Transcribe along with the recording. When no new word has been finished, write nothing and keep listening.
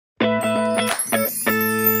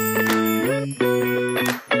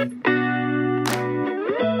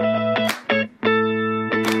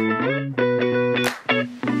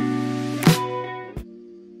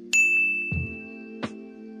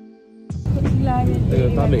那个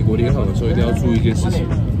搭美国联航的时候一定要注意一件事情，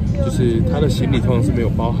就是他的行李通常是没有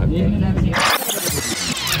包含的。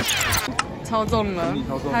超重了，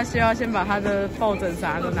他需要先把他的抱枕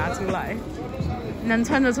啥的拿出来，能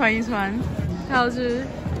穿的穿一穿。他要去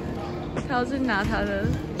拿他的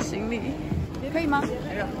行李，可以吗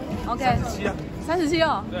 ？OK， 37啊，37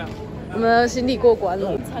哦。对啊。我们的行李过关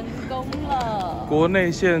了，成功了。国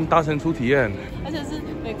内线搭乘初体验，而且是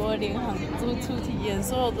美国的联航初体验，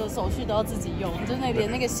所有的手续都要自己用，就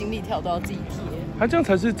连那个行李条都要自己贴。它这样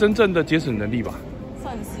才是真正的节省能力吧？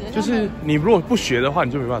算是。就是你如果不学的话，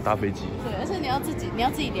你就没办法搭飞机。对，而且你要自己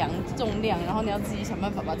量重量，然后你要自己想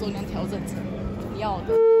办法把重量调整成你要的。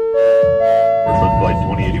From Flight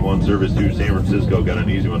 2081 service to San Francisco, got an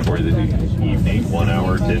easy one for you this evening. 1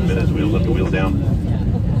 hour, 10 minutes, wheels up to wheels down.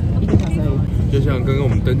 就像刚刚我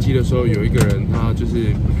们登机的时候，有一个人他就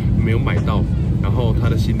是没有买到，然后他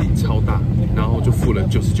的行李超大，然后就付了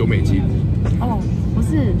99美金。哦，不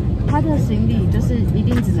是，他的行李就是一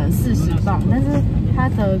定只能40磅，但是他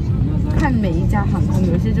的看每一家航空，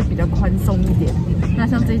有一些就比较宽松一点。那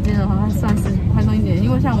像这间的话，它算是宽松一点，因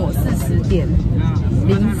为像我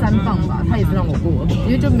40.03磅吧，他也是让我过，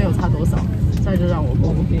因为就没有差多少，所以就让我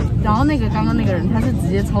过。然后刚刚那个人他是直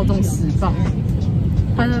接超重10磅。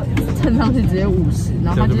他就称上去直接50，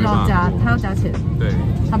然后他就要加钱，对，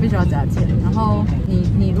他必须要加钱。然后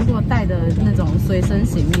你如果带的那种随身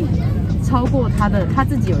行李超过他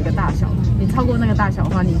自己有一个大小，你超过那个大小的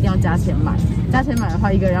话，你一定要加钱买。加钱买的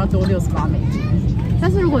话，一个人要多68美金。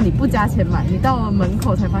但是如果你不加钱买，你到了门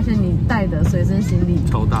口才发现你带的随身行李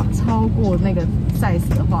超大，超过那个 size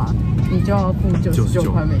的话，你就要付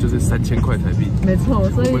99块美金，就是3000块台币。没错，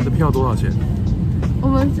所以我们的票多少钱？我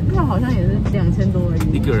们票好像也是2000多而已，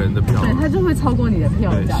一个人的票，对，它就会超过你的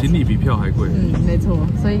票价。行李比票还贵。没错，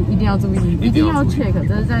所以一定要注意，一定要 check，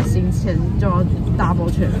 这是在行前就要 double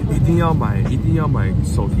check。一定要买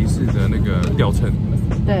手提式的那个吊秤，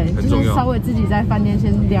对，就是稍微自己在饭店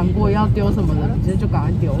先量过要丢什么的，其实就赶快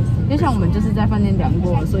丢。因为像我们就是在饭店量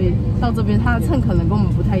过，所以到这边它的秤可能跟我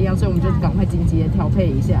们不太一样，所以我们就赶快紧急的调配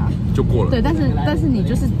一下，就过了。对，但是你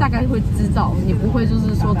就是大概会知道，你不会就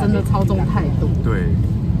是说真的超重太多。对。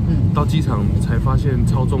到机场才发现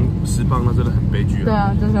超重10磅，那真的很悲剧。对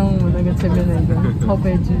啊，就像我们那个前面那个超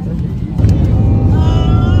悲剧的。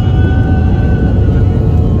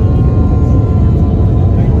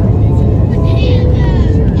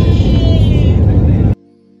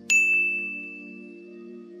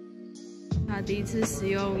他第一次使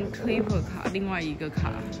用 Clipper 卡，另外一个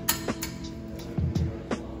卡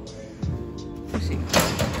不行。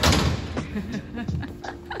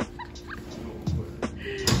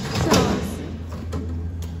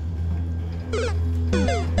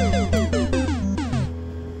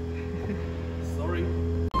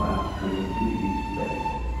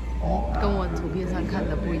跟我图片上看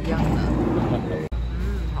的不一样了。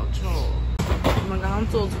好臭！我们刚刚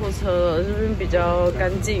坐错车了，是不是比较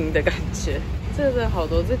干净的感觉？这个好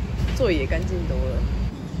多，这座椅也干净多了。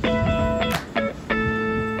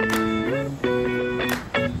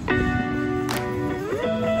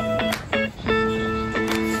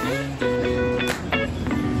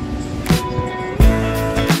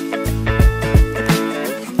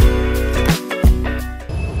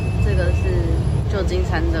旧金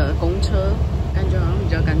山的公车，感觉好像比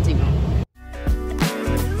较干净哦。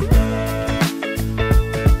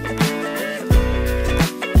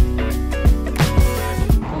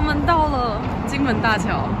我们到了金门大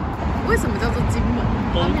桥，为什么叫做金门？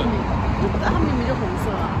它明明就红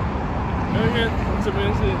色啊。因为这边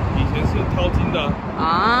以前是淘金的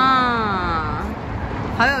啊，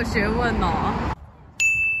好有学问哦。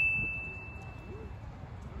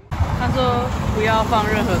他说不要放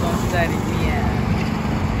任何东西在里面。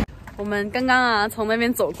我们刚刚从那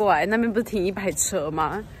边走过来，那边不是停一排车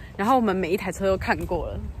吗？然后我们每一台车都看过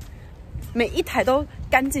了，每一台都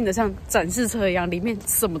干净的像展示车一样，里面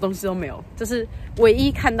什么东西都没有。就是唯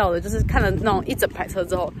一看到的，就是看了那种一整排车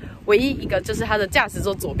之后，唯一一个就是它的驾驶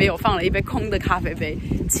座左边有放了一杯空的咖啡杯，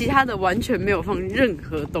其他的完全没有放任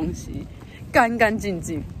何东西，干干净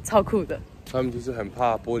净，超酷的。他们就是很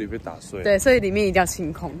怕玻璃被打碎，对，所以里面一定要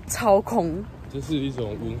清空，超空。这是一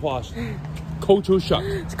种文化 culture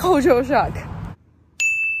shock。culture shock。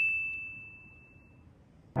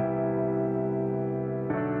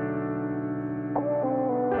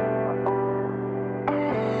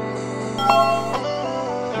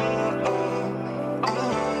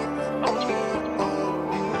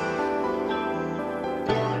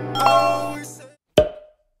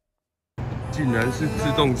竟然是自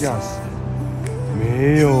动驾驶，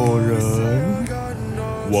没有人，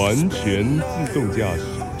完全自动驾驶。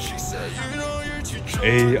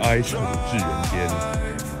AI 重置人间，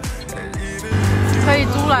可以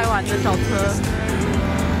租来玩的小车。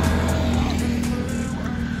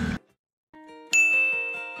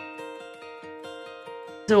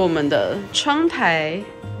是我们的窗台，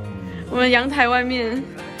我们阳台外面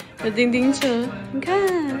有叮叮车，你看，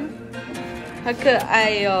好可爱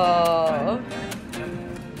哟。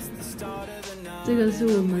这个是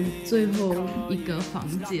我们最后一个房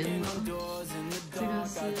间了，这个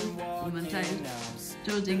是我们在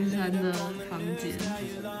旧金山的房间，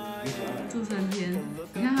住3天。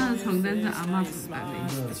你看它的床单是阿嬷床单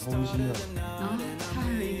欸，超温馨的。然后它还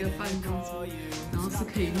有一个办公室，然后是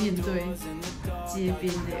可以面对街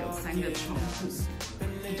边的，有3个窗户，我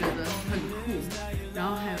觉得很酷。然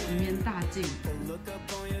后还有一面大镜子，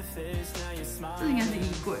这应该是衣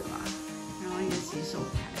柜吧，然后一个洗手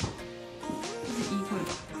台。这是衣柜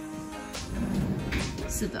吧？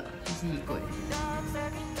是的，这是衣柜。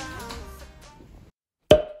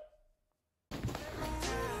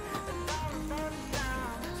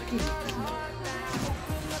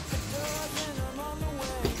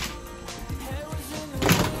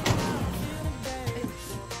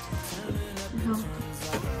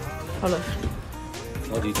好了。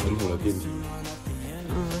超级传统的电梯。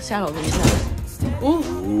下楼等一下。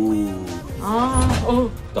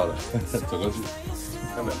到了，走过去，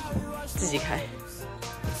看没有？自己开。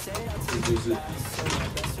这就是。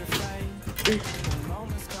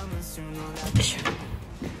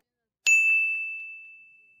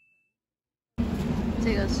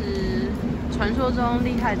这个是传说中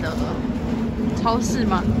厉害的超市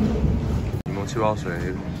吗？柠檬气泡水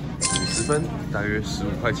50分，大约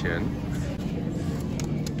15块钱。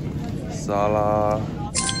沙拉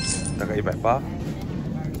大概180。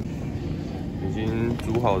已经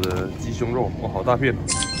煮好的鸡胸肉，哦，好大片，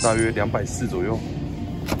大约240左右。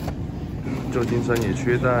旧金山也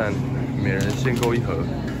缺蛋，每人限购1盒。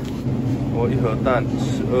我1盒蛋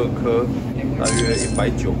12颗，大约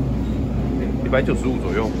195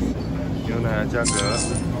左右。牛奶的价格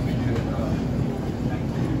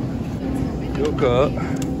，9个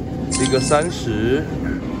，1个30，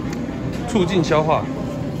促进消化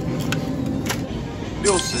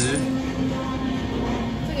，60。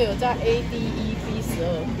这个有加 A、D、E、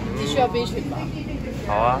B12，你需要 B 群吧？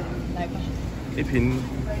好啊，来吧。一瓶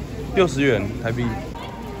60元台币，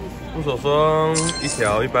护手霜1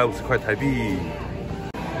条150块台币。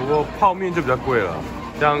不过泡面就比较贵了，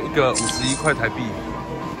像一个51块台币。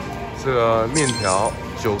这个面条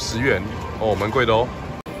90元，哦，蛮贵的哦。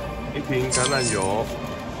一瓶橄榄油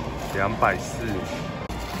240，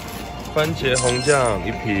番茄红酱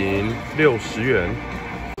一瓶60元，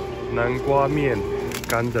南瓜面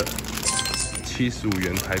干的75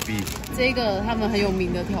元台币。这个他们很有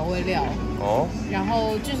名的调味料哦，然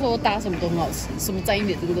后据说搭什么都很好吃，什么沾一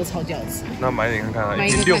点这个都超级好吃。那买一点看看啊，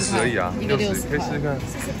一瓶60而已啊，一个60，可以试试看。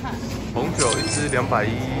试试看。红酒一支210，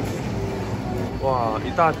哇，一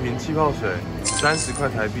大瓶气泡水30块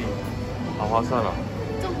台币，好划算啊！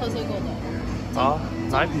综合水果的。好，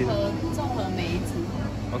哪一瓶？综合每一支。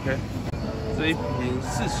OK， 这一瓶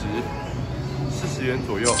40元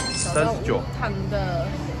左右，39。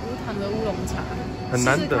无糖的乌龙茶，很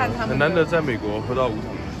难得在美国喝到无糖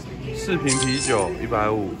的。4瓶啤酒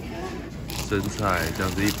150，生菜这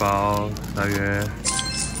样子1包大约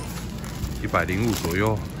105左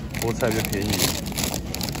右，菠菜比较便宜，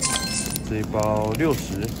这一包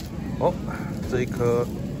60。哦，这一颗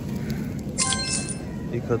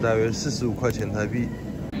大约45块钱台币，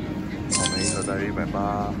草莓1盒大约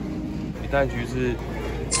180，一袋橘子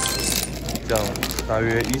这样大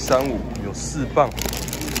约135，有4磅。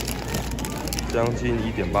将近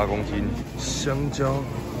1.8公斤，香蕉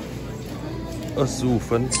25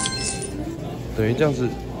分，等于这样子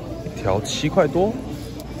一条7块多，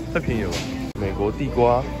太便宜了吧？美国地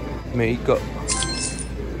瓜每一个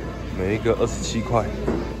27块，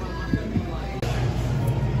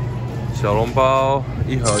小笼包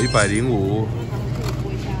1盒105，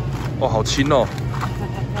哦，好轻哦，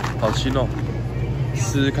好轻哦，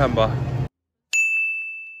试试看吧。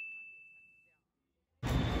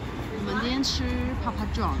吃 Papa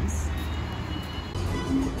John's，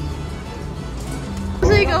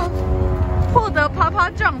 是一个获得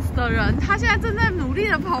Papa John's 的人，他现在正在努力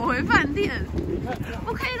的跑回饭店，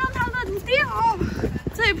不可以让他冷掉。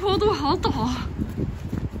这里坡度好陡啊，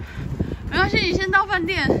没关系，你先到饭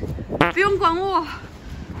店，不用管我。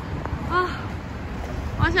啊，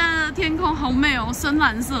哇，现在的天空好美哦，深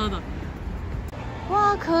蓝色的。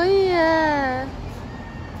哇，可以耶！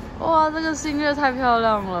哇，这个星月太漂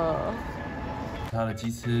亮了。它的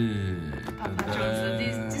鸡翅，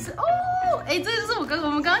鸡翅哦，哎，这就是我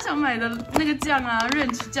们刚刚想买的那个酱啊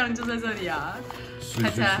，ranch酱就在这里啊。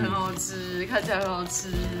看起来很好吃，看起来很好吃。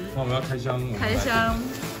那我们要开箱，开箱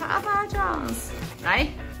Papa John's 来。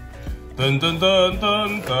噔噔噔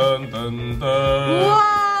噔噔噔噔。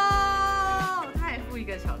哇！它还附一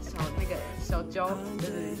个小胶，对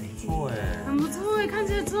对对，不错哎，很不错哎，看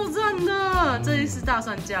起来超赞的。这里是大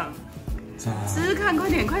蒜酱，试试看，快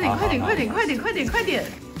点，快点，快点，快点，快点，快点，快点！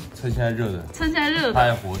趁现在热的，趁现在热的，它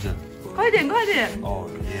还活着。快点，快点！哦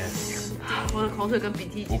耶！我的口水跟鼻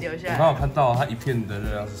涕一起流下来。我刚好看到它一片的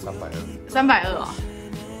热量是320。320啊？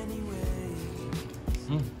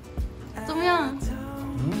怎么样？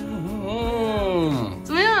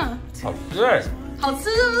怎么样？好吃哎！好吃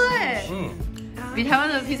对不对？比台湾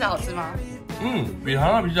的披萨好吃吗？比台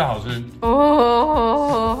湾的披萨好吃。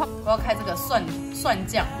哦，我要开这个蒜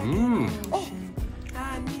酱。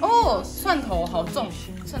蒜头好重，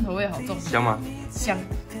蒜头味好重。香吗？香。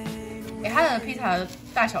它的披萨的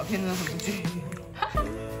大小片真的很不均匀。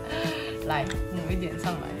来，抹一点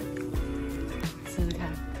上来，试试看。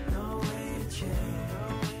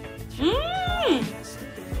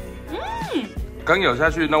刚咬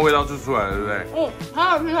下去，那味道就出来了，对不对？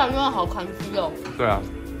它的披萨真的好康熙哦。对啊。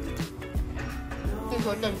据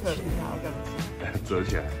说正确的披萨要这样子，折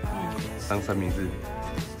起来，当三明治。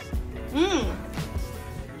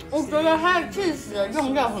我觉得它的cheese的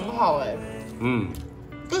用料很好哎。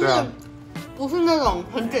就是不是那种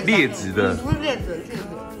很简单劣质的，不是劣质的cheese，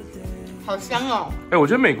好香哦。我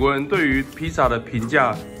觉得美国人对于披萨的评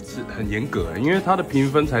价是很严格，因为它的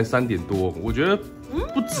评分才3点多，我觉得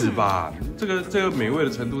不止吧。这个美味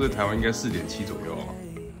的程度在台湾应该4.7左右。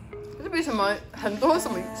可是比什么很多什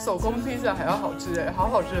么手工披萨还要好吃哎，好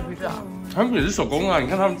好吃的披萨。他们也是手工啊，你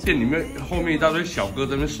看他们店里面后面一大堆小哥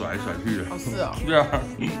在那边甩来甩去的。是啊。对啊。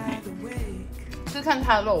吃看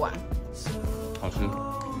它的肉丸，好吃。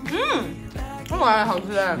肉丸也好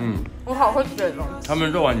吃哎。我好会卷哦。他们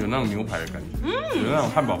肉丸有那种牛排的感觉，有那种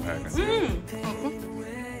汉堡排的感觉。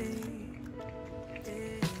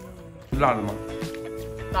是辣的吗？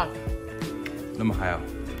辣的。那么嗨啊？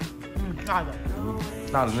辣的。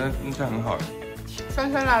辣的那这样很好哎。酸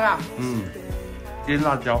酸辣辣。腌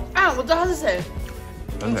辣椒。我知道他是谁。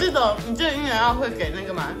你记得婴儿要会给那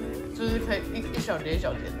个吗？就是可以一小碟一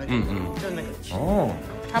小碟那个。就那个。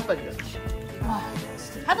他本人。哇，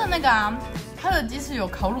他的那个他的鸡翅有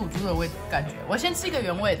烤乳猪的感觉。我先吃一个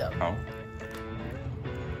原味的。好。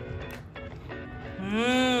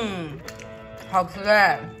好吃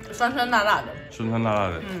哎，酸酸辣辣的。酸酸辣辣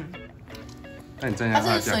的。那你蘸一下它的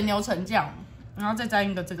酱。它是水牛城酱，然后再蘸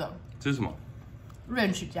一个这个。这是什么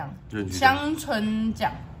？Ranch 酱。香椿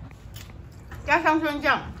酱。加香椿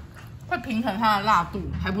酱会平衡它的辣度，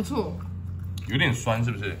还不错。有点酸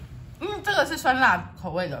是不是？这个是酸辣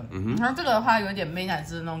口味的。然后这个的话有点美乃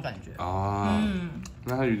滋的那种感觉。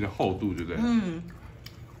那它有点厚度，对不对？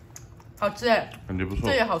好吃哎，感觉不错。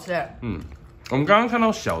这也好吃哎。我们刚刚看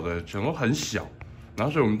到小的，想说很小，然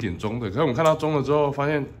后所以我们点中的，可是我们看到中了之后，发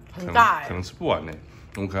现很大哎，可能吃不完呢。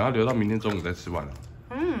我们可能要留到明天中午再吃完了。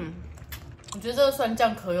我觉得这个酸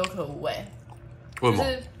酱可有可无哎。为什么？就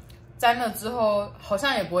是沾了之后好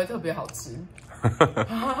像也不会特别好吃。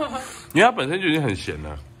因为它本身就已经很咸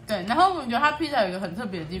了。对，然后我觉得它披萨有一个很特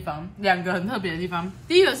别的地方，两个很特别的地方。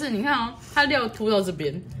第一个是你看哦，它料凸到这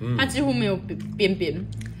边，它几乎没有边边。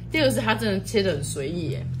第二个是它真的切得很随意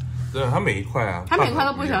耶。对，它每一块啊，它每一块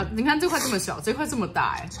都不小。你看这块这么小，这块这么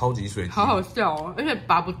大哎，超级随机，好好笑哦，而且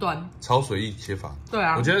拔不断，超随意切法。对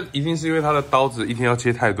啊，我觉得一定是因为它的刀子一天要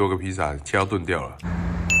切太多个披萨，切到钝掉了。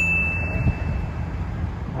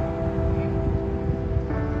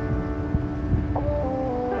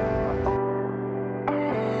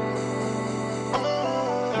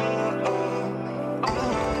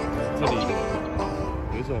这里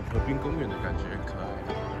有一种河滨公园的感觉，很可爱。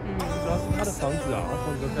主要是它的房子啊，它房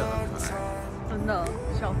子盖得很可爱。真的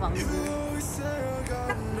小房子。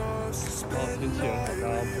然后天气很好，大家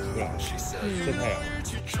跑出来晒太阳。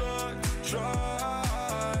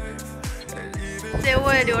这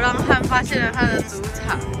位流浪汉发现了他的主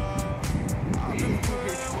场。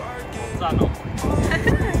好赞哦！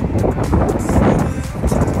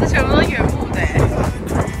这全部都原木的哎，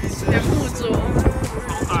原木桌。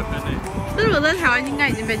超大根哎！这如果在台湾应该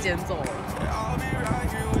已经被捡走了。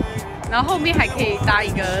然后后面还可以搭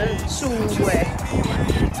一个树屋哎。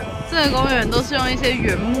这个公园都是用一些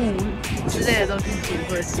原木之类的东西组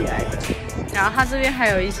合起来的。然后它这边还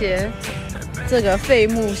有一些这个废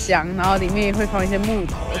木箱，然后里面也会放一些木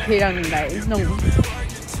头，可以让你来弄，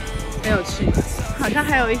很有趣。好像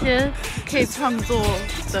还有一些可以创作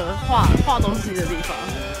的画东西的地方，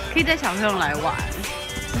可以带小朋友来玩。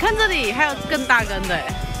你看这里还有更大根的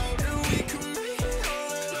哎。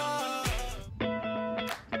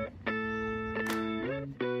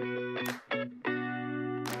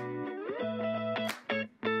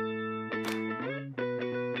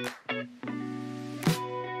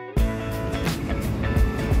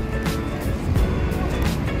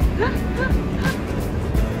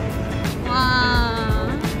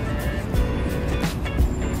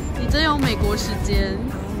真有美国时间。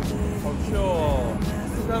好秀哦！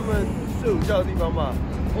是他们睡午觉的地方吧？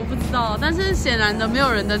我不知道，但是显然的，没有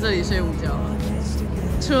人在这里睡午觉，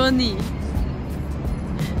除了你。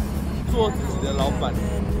做自己的老板，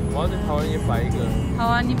我要在台湾也摆一个。好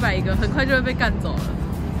啊，你摆一个，很快就会被干走了。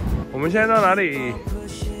我们现在到哪里？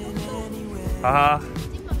哈哈。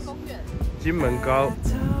金门公园。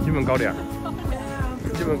金门高粱。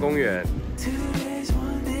金门公园。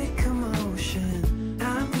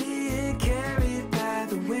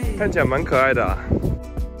看起来蛮可爱的啊。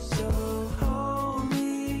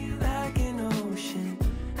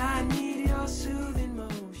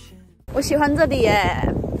我喜欢这里耶，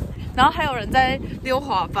然后还有人在溜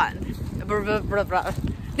滑板，不是，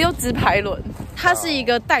溜直排轮。它是一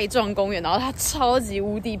个带状公园，然后它超级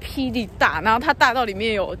无敌霹雳大，然后它大到里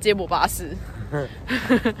面有接驳巴士。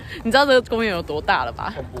你知道这个公园有多大了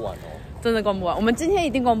吧？逛不完哦，真的逛不完。我们今天一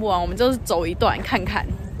定逛不完，我们就是走一段看看。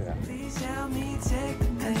对啊。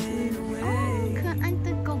可爱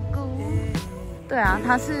的狗狗。对啊，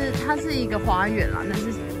它是一个花园啦，但是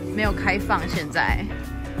没有开放现在。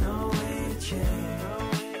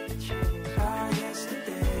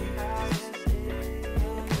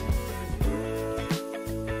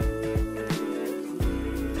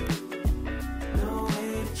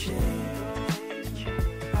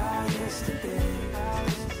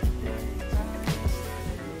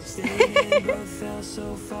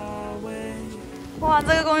哇，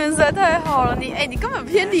这个公园实在太好了！你根本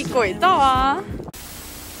偏离轨道啊！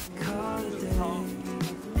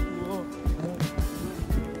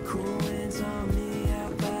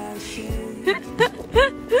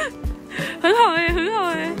很好很好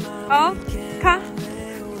好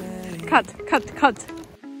cut。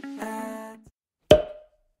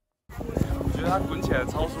我觉得它滚起来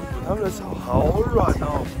超舒服，他们的草好软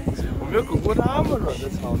哦，我没有滚过那么软的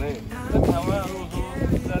草呢。在台湾啊，如果说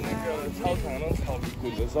在那个操场那种草皮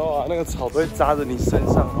滚的时候啊，那个草都会扎着你身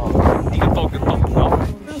上哦，一个洞一个洞，然后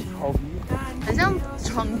那个草皮很像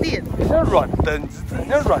床垫，很像软凳子，很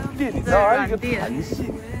像软垫，你知道吗？它有一个弹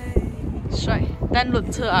性。帅，单轮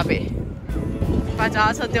车阿北，把脚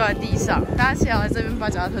踏车丢在地上，大家骑好在这边把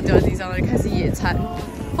脚踏车丢在地上，就开始野餐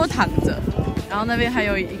或躺着。然后那边还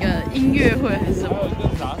有一个音乐会还是什么？还有一个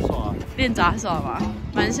杂耍，练杂耍吧，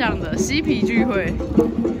蛮像的，嬉皮聚会。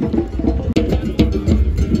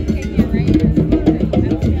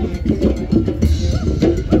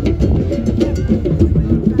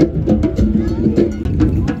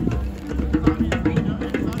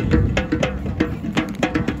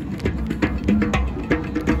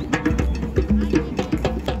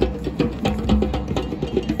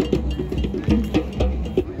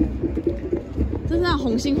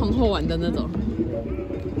红心皇后玩的那种，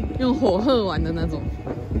用火鹤玩的那种。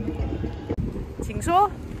请说，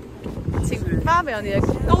请发表你的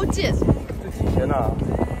勾践。这几天这样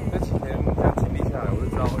经历下来，我就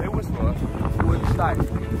知道，为什么温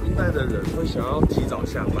带的人会想要提早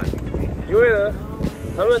下班？因为呢，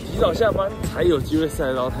他们提早下班才有机会晒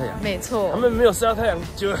得到太阳。没错，他们没有晒到太阳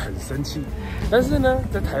就会很生气。但是呢，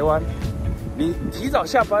在台湾，你提早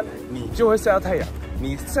下班，你就会晒到太阳。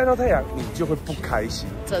你晒到太阳，你就会不开心。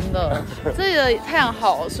真的，这里的太阳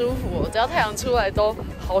好舒服哦，只要太阳出来都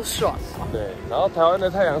好爽哦。对，然后台湾的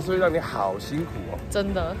太阳是会让你好辛苦哦。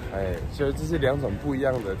真的。所以这是两种不一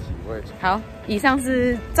样的体会。好，以上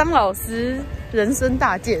是张老师人生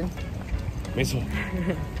大见。没错。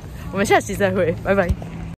我们下期再会，拜拜。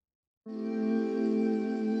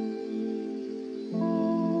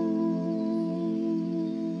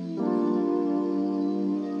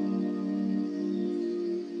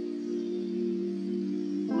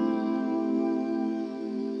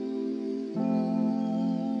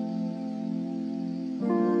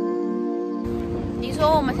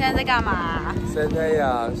说我们现在在干嘛？晒太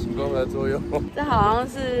阳，行光合作用。这好像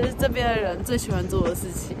是这边的人最喜欢做的事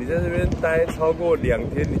情。你在这边待超过2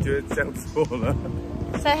天，你觉得这样做了？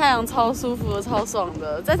晒太阳超舒服的，超爽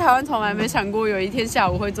的。在台湾从来没想过有一天下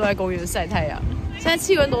午会坐在公园晒太阳。现在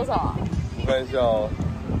气温多少啊？我看一下哦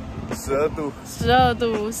，12度。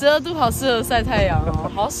12度，好适合晒太阳哦，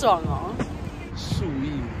好爽哦。树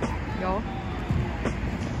荫有，然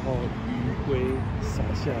后余晖洒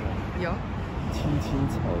下来，有。青青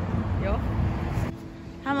草地有，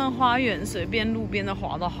他们花园随便路边的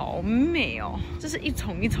滑道好美哦，就是一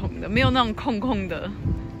丛一丛的，没有那种空空的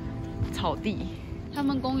草地。他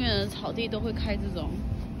们公园的草地都会开这种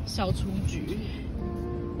小雏菊，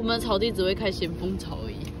我们的草地只会开咸丰草而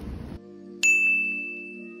已。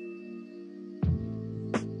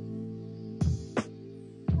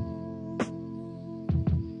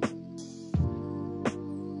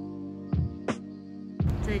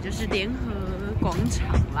这里就是联合广场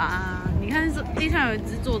啦。你看，地上有一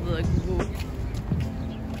只坐着的姑姑。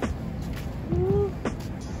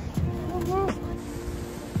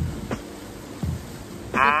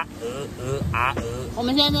我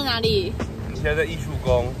们现在在哪里？你现在在艺术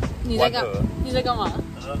宫。你在干嘛？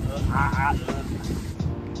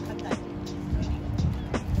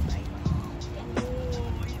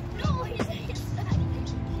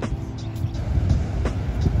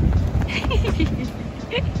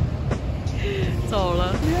走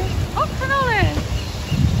了。哦，看到了耶！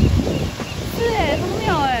是哎，很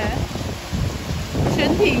妙哎。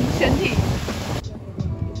全体。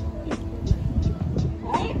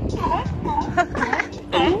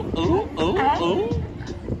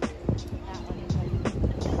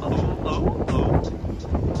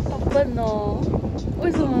好笨哦！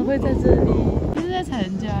为什么会在这里？这是在踩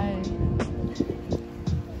人家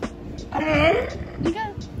哎！你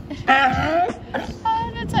看，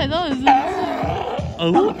他踩到很生气。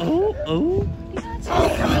你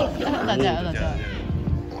看他打架。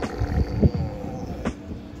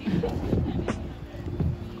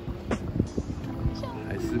还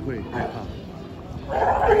是会害怕。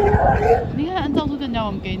你看，到处跟人家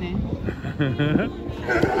玩 gay 呢。你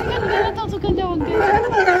看，到处跟人家玩 gay。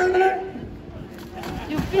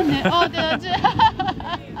有病呢！哦，对。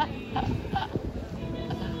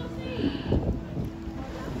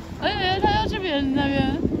而且他要去别人那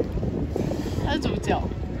边，他是主角。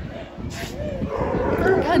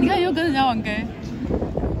你看，又跟人家玩 gay，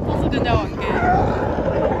 到处跟人家玩 gay。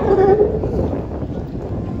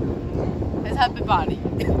还是他被霸凌？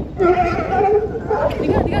你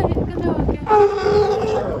看，跟人家玩 gay。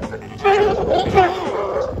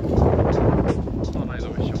到哪里都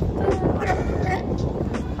被凶。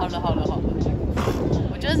好了，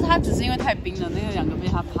我觉得他只是因为太冰了，那个两个被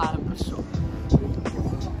他趴很不爽。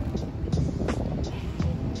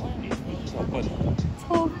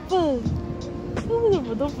超笨，他为什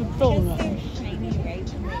么都不动啊？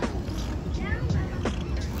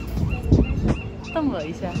动了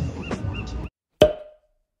一下。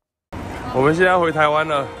我们现在回台湾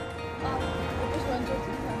了。我不喜欢旧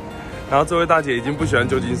金山。然后这位大姐已经不喜欢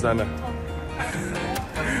旧金山了。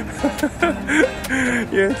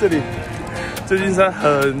因为这里旧金山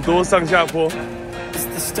很多上下坡。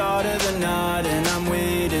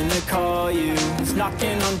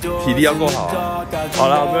体力要够好啊！好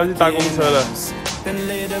了，我们要去搭公车了。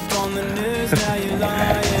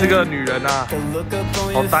这个女人啊，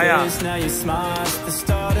好呆啊！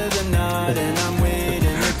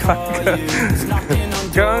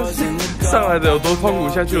刚刚上来的有多痛苦，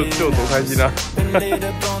下去就有多开心啊！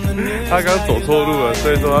他刚走错路了，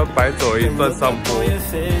所以说他白走了一段上坡。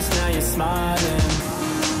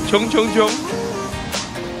冲！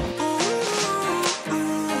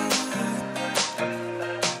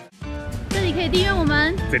这里可以订阅我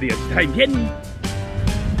们，这里有其他影片，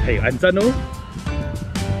还有按赞哦。